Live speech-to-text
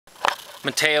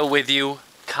Mateo with you,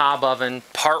 cob oven,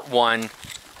 part 1.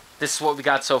 This is what we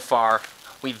got so far.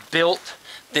 We've built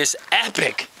this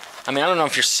epic, I mean, I don't know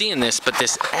if you're seeing this, but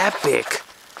this epic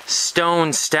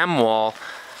stone stem wall.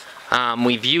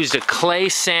 We've used a clay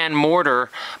sand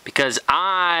mortar because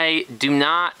I do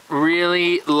not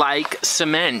really like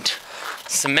cement.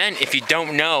 Cement, if you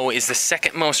don't know, is the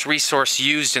second most resource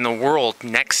used in the world,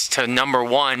 next to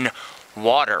 #1,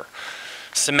 water.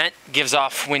 Cement gives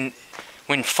off, when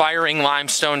firing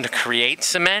limestone to create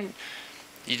cement,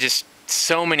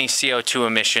 so many CO2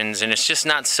 emissions, and it's just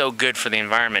not so good for the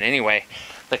environment. Anyway,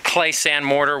 the clay sand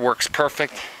mortar works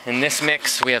perfect. In this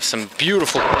mix, we have some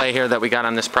beautiful clay here that we got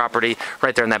on this property,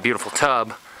 right there in that beautiful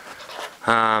tub.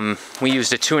 We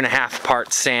used a 2.5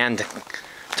 part sand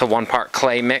to 1 part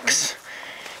clay mix.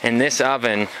 And this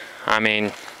oven, I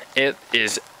mean, it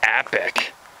is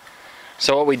epic.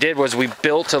 So what we did was we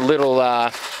built a little,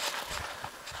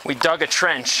 we dug a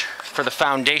trench for the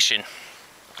foundation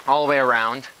all the way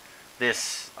around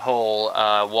this whole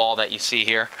wall that you see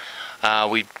here.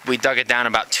 We dug it down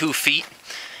about 2 feet.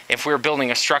 If we were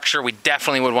building a structure, we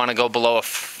definitely would want to go below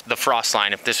the frost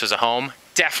line. If this was a home,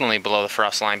 definitely below the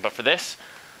frost line. But for this,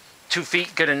 2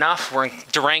 feet, good enough. We're in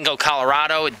Durango,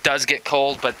 Colorado. It does get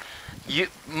cold, but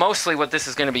mostly what this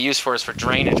is going to be used for is for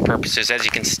drainage purposes. As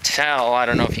you can tell, I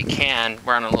don't know if you can,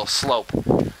 we're on a little slope.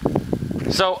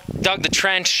 So, dug the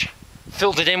trench,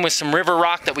 filled it in with some river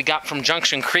rock that we got from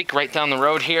Junction Creek right down the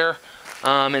road here.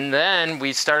 And then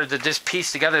we started to just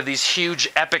piece together these huge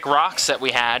epic rocks that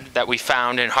we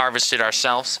found and harvested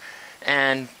ourselves.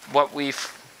 And what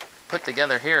we've put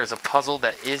together here is a puzzle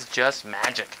that is just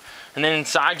magic. And then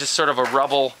inside, just sort of a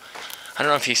rubble, I don't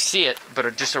know if you see it,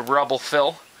 but just a rubble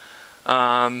fill.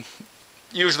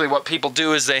 Usually what people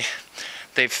do is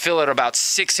they fill it about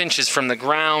 6 inches from the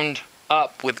ground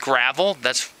up with gravel.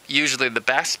 That's usually the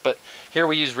best, but here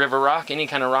we use river rock. Any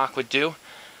kind of rock would do.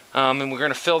 And we're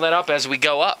going to fill that up as we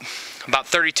go up, about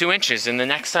 32 inches. And the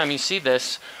next time you see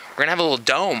this, we're going to have a little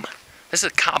dome. This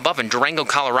is a cob oven, Durango,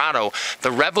 Colorado.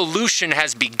 The revolution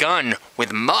has begun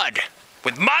with mud.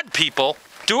 With mud, people.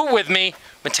 Do it with me.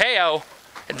 Mateo,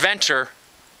 adventure,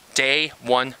 day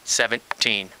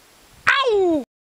 117. Ow!